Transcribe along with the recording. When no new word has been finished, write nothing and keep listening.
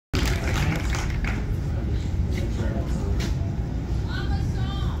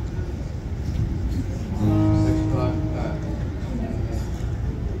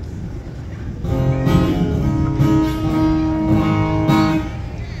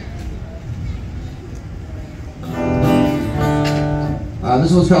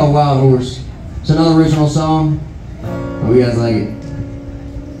This one's called Wild Horse. It's another original song. Hope you guys like it.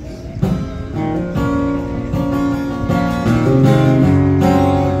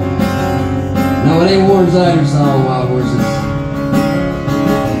 No, it ain't Warren Zyder's song, Wild Horses.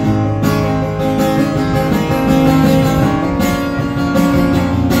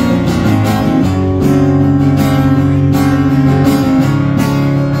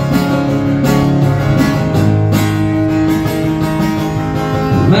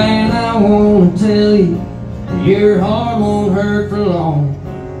 Man, I wanna tell you, your heart won't hurt for long.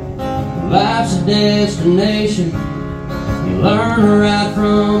 Life's a destination, you learn right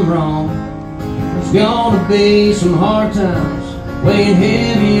from wrong. There's gonna be some hard times weighing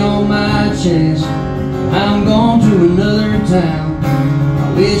heavy on my chest. I'm going to another town,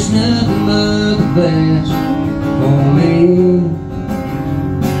 I wish nothing but the best for me,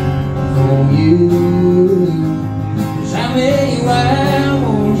 for you. There's how many wild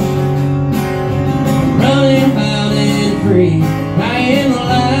horses running wild and free. I am the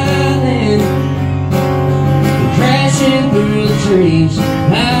lightning crashing through the trees.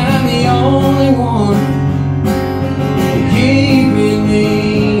 I'm the only one keeping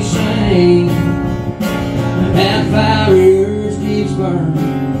me sane. That fire yours keeps burning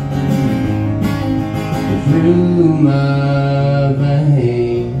through my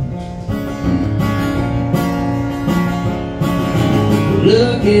veins.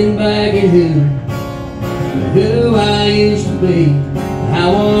 Looking back at who I used to be, I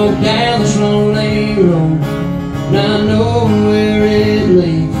walk down this lonely road, and I know where it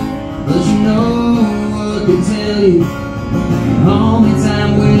leads. But you know what they tell you, only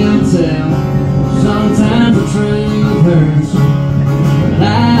time will tell. Sometimes the truth hurts, but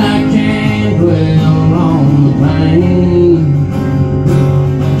I can't dwell on the pain.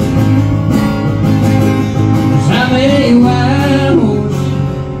 There's how many wild horses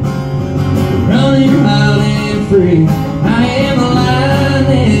running wild and free. I am the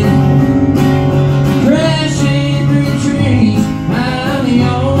lightning crashing through the trees. I'm the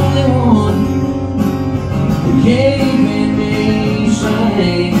only one keeping me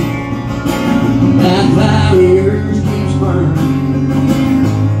sane. That fire yours keeps burning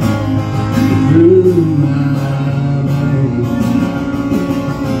through my veins.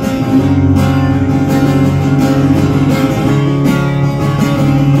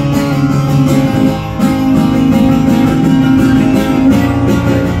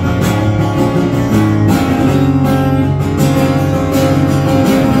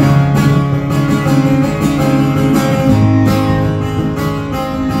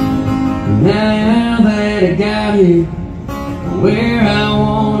 Now that I got here where I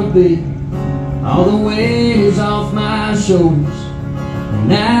wanna be, all the weight is off my shoulders.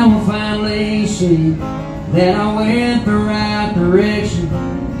 Now I finally see that I went the right direction.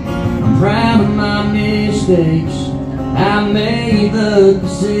 I'm proud of my mistakes, I made the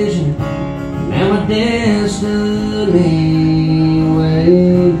decision. Now my destiny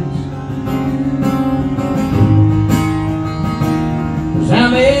waits. There's how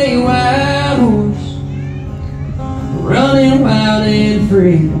many wild horses running wild and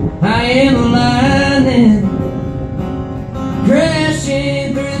free. I am the lightning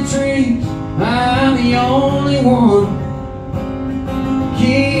crashing through the trees. I'm the only one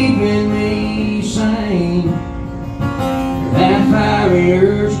keeping me sane. That fire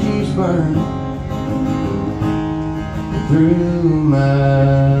yours keeps burning through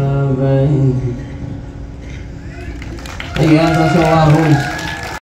my veins. Hey guys, let's go Wild Horses.